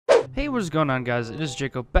Hey, what's going on, guys? It is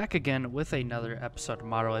Jacob back again with another episode of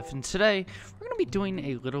Modern Life, and today we're going to be doing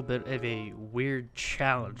a little bit of a weird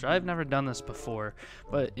challenge. I've never done this before,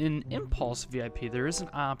 but in Impulse VIP there is an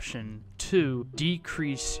option to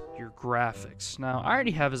decrease your graphics. Now, I already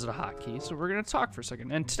have it as a hotkey, so we're going to talk for a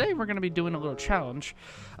second, and today we're going to be doing a little challenge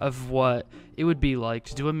of what it would be like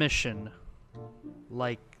to do a mission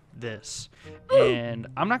like this. And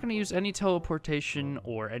I'm not going to use any teleportation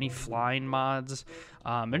or any flying mods.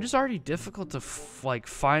 It is already difficult to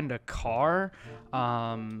find a car,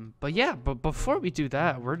 but yeah, but before we do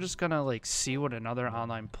that, we're just gonna see what another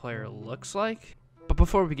online player looks like. But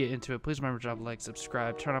before we get into it, please remember to drop a like,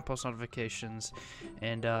 subscribe, turn on post notifications,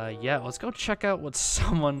 and yeah, let's go check out what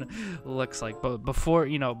someone looks like. But before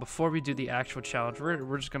we do the actual challenge,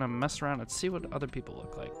 we're just gonna mess around and see what other people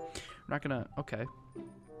look like. We're not gonna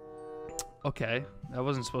Okay, that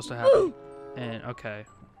wasn't supposed to happen. And okay,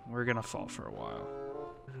 we're gonna fall for a while.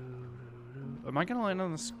 Am I gonna land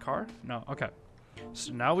on this car? No, okay.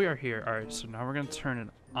 So now we are here. Alright, so now we're gonna turn it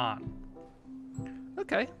on.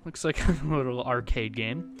 Okay, looks like a little arcade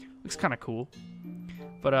game. Looks kinda cool.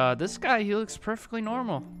 But this guy, he looks perfectly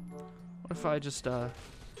normal. What if I just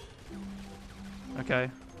okay.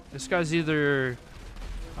 This guy's either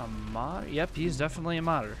a mod? Yep, he's definitely a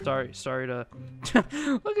modder. Sorry to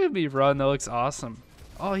look at me run. That looks awesome.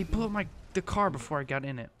 Oh, he blew up the car before I got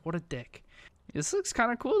in it. What a dick. This looks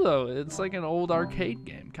kind of cool though. It's like an old arcade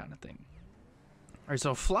game kind of thing. All right,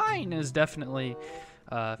 so flying is definitely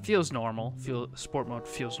feels normal. Sport mode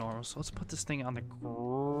feels normal. So let's put this thing on the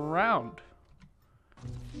ground.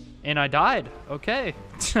 And I died. Okay.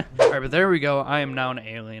 Alright, but there we go. I am now an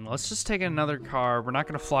alien. Let's just take another car. We're not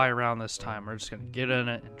going to fly around this time. We're just going to get in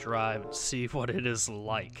it and drive and see what it is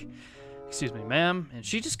like. Excuse me, ma'am. And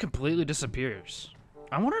she just completely disappears.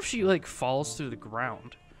 I wonder if she, falls through the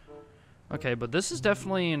ground. Okay, but this is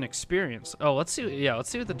definitely an experience. Oh, let's see. Yeah, let's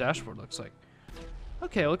see what the dashboard looks like.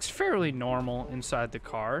 Okay, it looks fairly normal inside the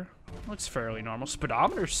car. Looks fairly normal.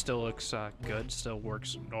 Speedometer still looks good. Still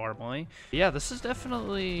works normally. Yeah, this is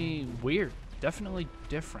definitely weird. Definitely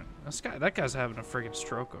different. That guy's having a friggin'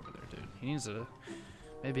 stroke over there, dude.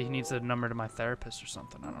 Maybe he needs a number to my therapist or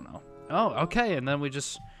something. I don't know. Oh, okay. And then we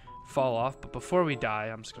just fall off. But before we die,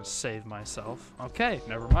 I'm just gonna save myself. Okay,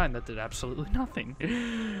 never mind. That did absolutely nothing.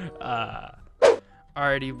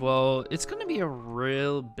 Alrighty, well, it's gonna be a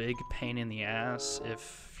real big pain in the ass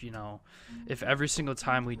if every single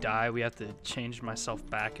time we die we have to change myself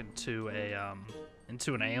back into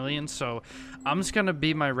an alien. So I'm just gonna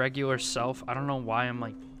be my regular self. I don't know why I'm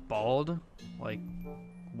bald,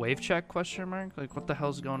 wave check question mark, what the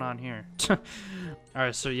hell's going on here?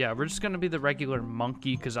 Alright, so yeah, we're just gonna be the regular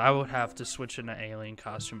monkey because I would have to switch into alien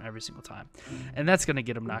costume every single time, and that's gonna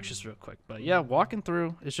get obnoxious real quick. But yeah, walking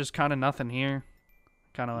through, it's just kind of nothing here.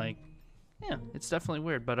 Yeah, it's definitely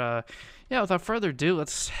weird. But yeah, without further ado,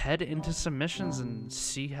 let's head into some missions and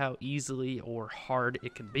see how easily or hard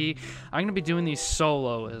it can be. I'm gonna be doing these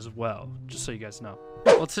solo as well, just so you guys know.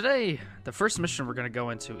 Well, today the first mission we're gonna go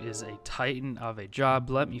into is a titan of a job.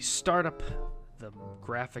 Let me start up the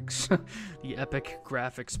graphics, the epic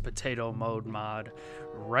graphics potato mode mod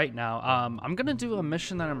right now. I'm gonna do a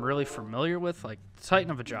mission that I'm really familiar with,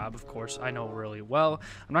 Titan of a job, of course, I know really well.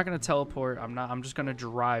 I'm not gonna teleport. I'm just gonna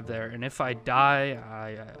drive there, and if I die,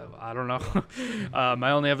 I don't know. I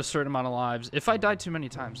only have a certain amount of lives. If I die too many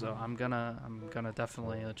times though, I'm gonna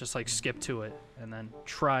definitely just skip to it and then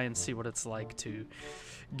try and see what it's like to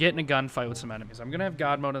get in a gunfight with some enemies. I'm gonna have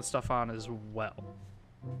God mode and stuff on as well.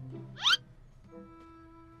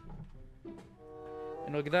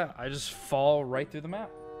 And look at that, I just fall right through the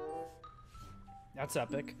map. That's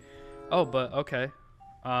epic. Oh, but okay.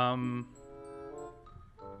 Am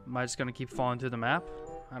I just gonna keep falling through the map?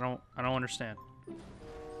 I don't understand.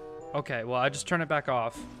 Okay, well, I just turn it back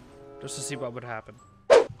off just to see what would happen.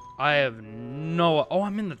 I have no... Oh,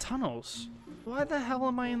 I'm in the tunnels. Why the hell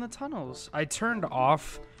am I in the tunnels? I turned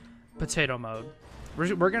off potato mode.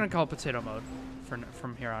 We're gonna call it potato mode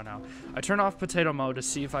from here on out. I turned off potato mode to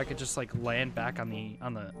see if I could just land back on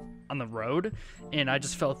the road, and I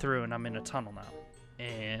just fell through, and I'm in a tunnel now,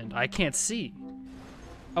 and I can't see.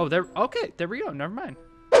 Oh, there. Okay, there we go. Never mind.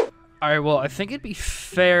 All right. Well, I think it'd be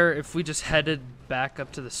fair if we just headed back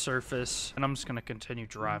up to the surface, and I'm just gonna continue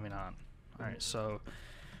driving on. All right. So,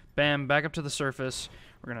 bam, back up to the surface.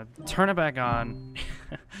 We're gonna turn it back on,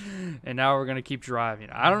 and now we're gonna keep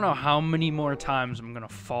driving. I don't know how many more times I'm gonna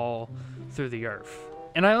fall through the earth,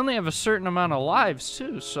 and I only have a certain amount of lives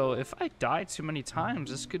too. So if I die too many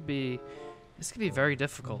times, this could be very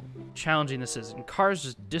difficult. Challenging this is, and cars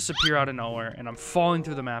just disappear out of nowhere, and I'm falling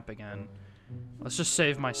through the map again. Let's just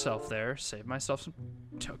save myself there. Save myself some...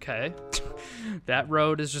 Okay. That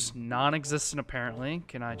road is just non-existent, apparently.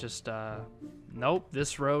 Can I just, Nope,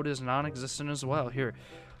 this road is non-existent as well. Here,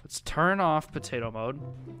 let's turn off potato mode.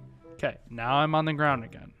 Okay, now I'm on the ground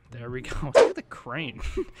again. There we go. Look at the crane.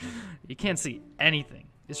 You can't see anything.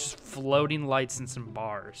 It's just floating lights and some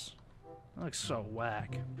bars. That looks so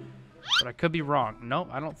whack. But I could be wrong. Nope,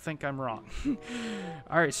 I don't think I'm wrong.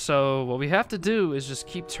 Alright, so what we have to do is just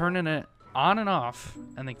keep turning it on and off,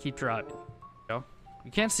 and then keep driving. You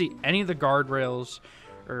can't see any of the guardrails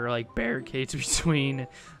or like barricades between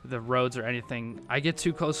the roads or anything. I get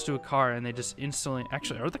too close to a car and they just instantly...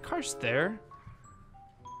 Actually, are the cars there?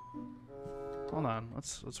 Hold on,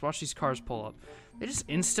 let's watch these cars pull up. They just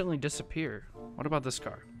instantly disappear. What about this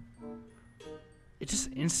car? It just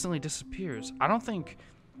instantly disappears. I don't think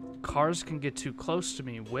cars can get too close to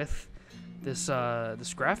me with this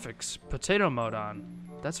this graphics potato mode on.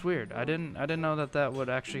 That's weird. I didn't know that would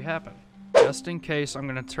actually happen. Just in case, I'm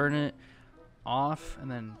gonna turn it off and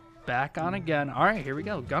then back on again. All right, here we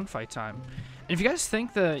go. Gunfight time. And if you guys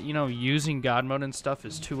think that, you know, using God mode and stuff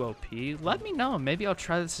is too OP, let me know. Maybe I'll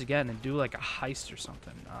try this again and do like a heist or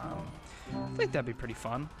something. I think that'd be pretty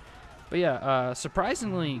fun. But yeah,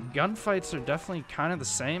 surprisingly, gunfights are definitely kind of the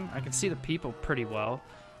same. I can see the people pretty well.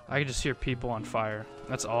 I can just hear people on fire.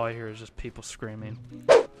 That's all I hear is just people screaming.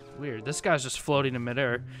 Weird. This guy's just floating in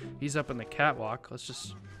midair. He's up in the catwalk. Let's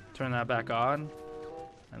just turn that back on.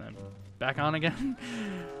 And then back on again.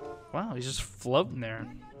 Wow, he's just floating there.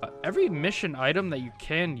 Every mission item that you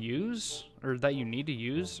can use, or that you need to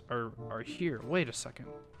use, are here. Wait a second.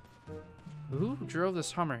 Who drove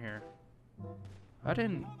this Hummer here?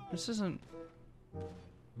 This isn't...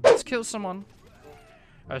 Let's kill someone.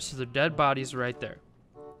 Alright, so the dead body's right there.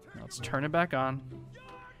 Now let's turn it back on.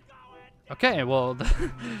 Okay, well,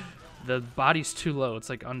 the body's too low. It's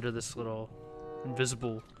like under this little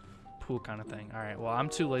invisible pool kind of thing. Alright, well, I'm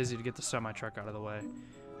too lazy to get the semi-truck out of the way.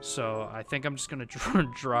 So I think I'm just going to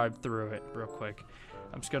drive through it real quick.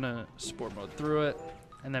 I'm just going to sport mode through it.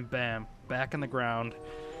 And then bam, back in the ground.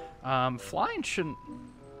 Flying shouldn't...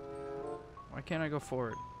 Why can't I go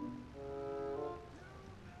forward?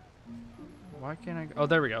 Why can't I go? Oh,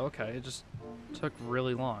 there we go. Okay, it just took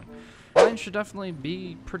really long. Flying should definitely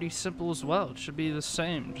be pretty simple as well. It should be the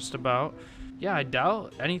same, just about. Yeah, I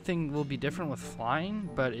doubt anything will be different with flying,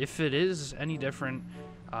 but if it is any different,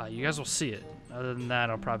 you guys will see it. Other than that,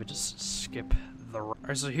 I'll probably just skip the...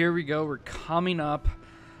 Alright, so here we go. We're coming up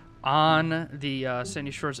on the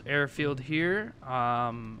Sandy Shores airfield here.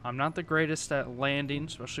 I'm not the greatest at landing,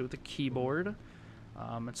 especially with the keyboard.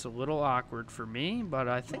 It's a little awkward for me, but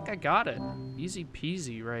I think I got it. Easy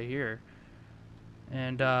peasy right here.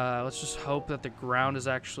 And let's just hope that the ground is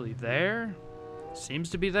actually there. Seems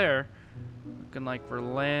to be there. Looking like we're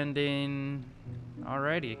landing.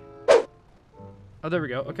 Alrighty. Oh, there we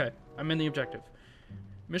go. Okay, I'm in the objective.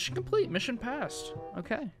 Mission complete. Mission passed.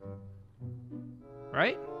 Okay.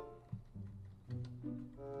 Right?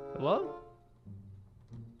 Hello?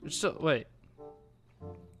 It's still... Wait.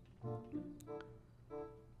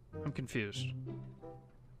 I'm confused.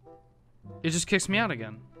 It just kicks me out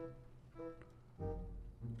again.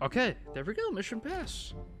 Okay, there we go. Mission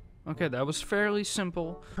passed. Okay, that was fairly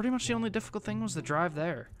simple. Pretty much the only difficult thing was the drive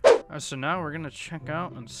there. Alright, so now we're gonna check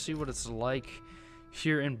out and see what it's like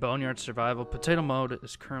here in Boneyard Survival. Potato mode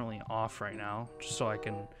is currently off right now, just so I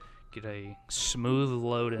can get a smooth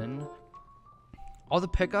load in. All the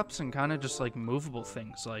pickups and kind of just like movable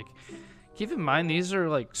things, like, keep in mind these are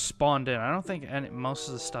like spawned in. I don't think most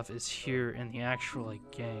of the stuff is here in the actual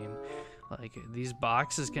like game. Like, these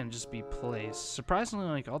boxes can just be placed. Surprisingly,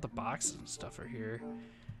 like, all the boxes and stuff are here.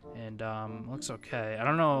 And looks okay. I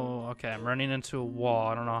don't know. Okay, I'm running into a wall.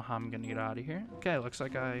 I don't know how I'm gonna get out of here. Okay, looks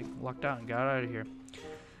like I lucked out and got out of here.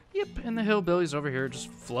 Yep, and the hillbillies over here just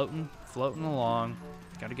floating along.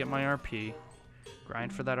 Gotta get my RP.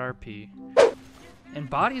 Grind for that RP. And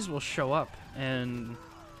bodies will show up, and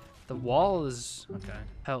the wall is... Okay,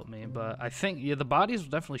 help me, but I think, yeah, the bodies will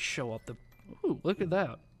definitely show up. Ooh, look at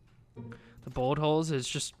that. The bullet holes is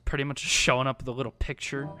just pretty much showing up the little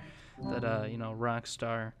picture that, you know,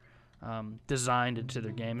 Rockstar designed into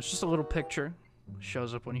their game. It's just a little picture.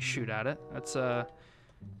 Shows up when you shoot at it. That's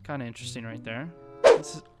kind of interesting right there.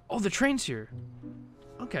 Oh, the train's here.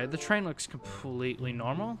 Okay, the train looks completely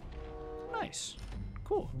normal. Nice.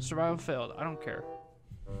 Cool. Survival failed. I don't care.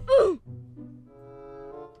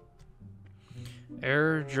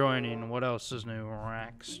 Error joining. What else is new?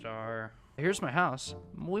 Rockstar. Here's my house.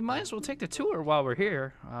 We might as well take the tour while we're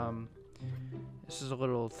here. This is a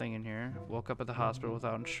little thing in here. Woke up at the hospital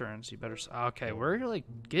without insurance. You better... Okay, we're like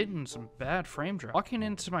getting some bad frame drop. Walking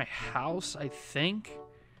into my house, I think.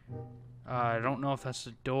 I don't know if that's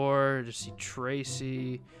the door. Just see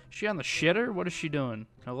Tracy. Is she on the shitter? What is she doing?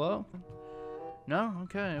 Hello? No?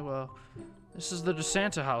 Okay, well, this is the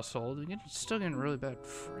DeSanta household. You're still getting really bad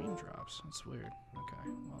frame drops. That's weird.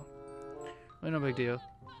 Okay, well, no big deal.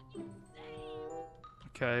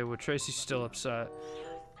 Okay, well, Tracy's still upset.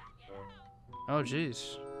 Oh,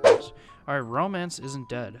 jeez. Alright, romance isn't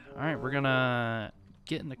dead. Alright, we're gonna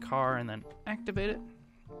get in the car and then activate it.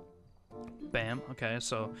 Bam. Okay,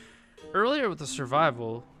 so earlier with the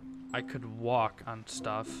survival, I could walk on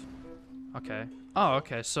stuff. Okay. Oh,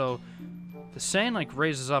 okay, so the sand like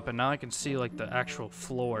raises up and now I can see like the actual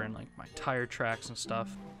floor and like my tire tracks and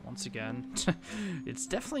stuff. Once again, it's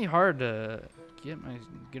definitely hard to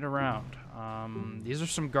get around. These are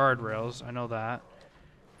some guardrails, I know that.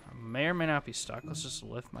 I may or may not be stuck. Let's just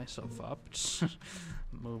lift myself up. Just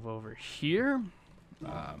move over here.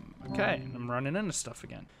 Okay, I'm running into stuff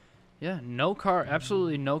again. Yeah, no car,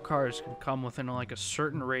 absolutely no cars can come within like a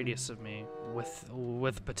certain radius of me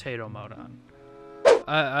with potato mode on.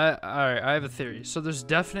 Alright, I have a theory. So there's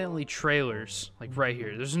definitely trailers like right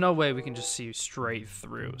here. There's no way we can just see straight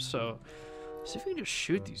through. So see if we can just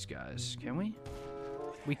shoot these guys. Can we?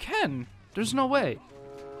 We can. There's no way.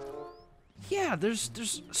 Yeah, there's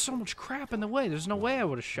so much crap in the way. There's no way I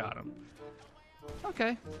would have shot him.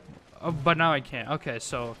 Okay. Oh, but now I can't. Okay,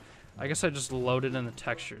 so I guess I just loaded in the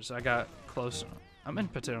textures. I got close enough. I'm in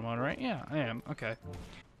potato mode, right? Yeah, I am. Okay.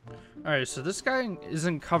 Alright, so this guy is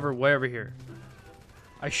in cover way over here.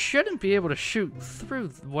 I shouldn't be able to shoot through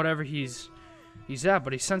whatever he's at,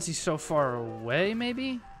 but since he's so far away,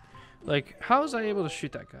 maybe? Like, how was I able to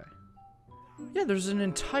shoot that guy? Yeah, there's an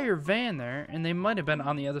entire van there, and they might have been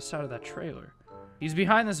on the other side of that trailer. He's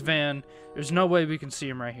behind this van. There's no way we can see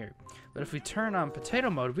him right here. But if we turn on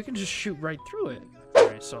potato mode, we can just shoot right through it.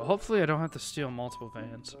 Alright, so hopefully I don't have to steal multiple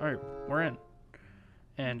vans. Alright, we're in.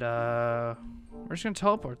 And, we're just gonna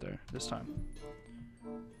teleport there this time.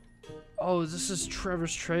 Oh, this is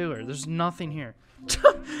Trevor's trailer. There's nothing here.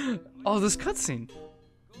 Oh, this cutscene.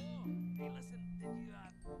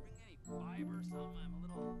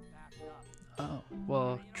 Oh,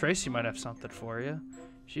 well, Tracy might have something for you.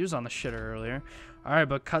 She was on the shitter earlier. Alright,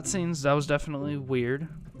 but cutscenes, that was definitely weird.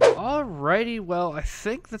 Alrighty, well, I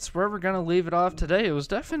think that's where we're gonna leave it off today. It was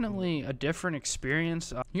definitely a different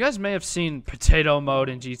experience. You guys may have seen potato mode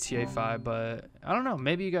in GTA 5, but I don't know,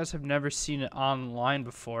 maybe you guys have never seen it online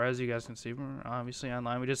before. As you guys can see, we're obviously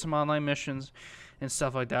online. We did some online missions and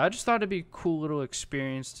stuff like that. I just thought it'd be a cool little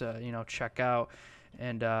experience to, you know, check out.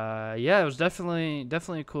 And yeah, it was definitely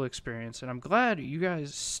a cool experience, and I'm glad you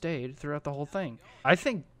guys stayed throughout the whole thing. I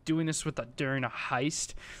think doing this during a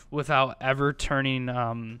heist without ever turning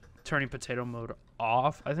potato mode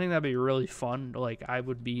off, I think that'd be really fun. Like, I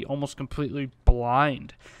would be almost completely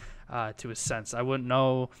blind to a sense. I wouldn't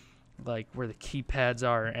know like where the keypads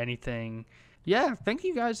are or anything. Yeah, thank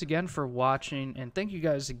you guys again for watching, and thank you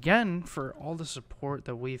guys again for all the support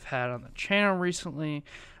that we've had on the channel recently.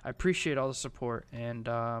 I appreciate all the support, and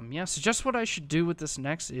yeah, suggest what I should do with this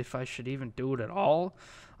next, if I should even do it at all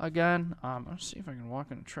again. Let's see if I can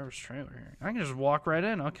walk into Trevor's trailer here. I can just walk right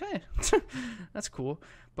in. Okay. That's cool.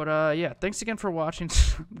 But yeah, thanks again for watching.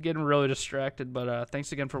 I'm getting really distracted, but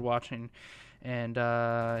thanks again for watching, and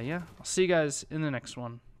yeah, I'll see you guys in the next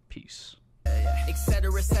one. Peace.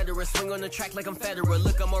 Etc, etc, swing on the track like I'm Federer.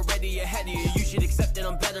 Look, I'm already ahead of you. You should accept that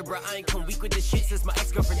I'm better, bro. I ain't come weak with this shit since my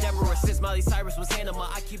ex-girlfriend Deborah. Since Miley Cyrus was Hannah,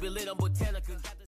 I keep it lit on Botanica.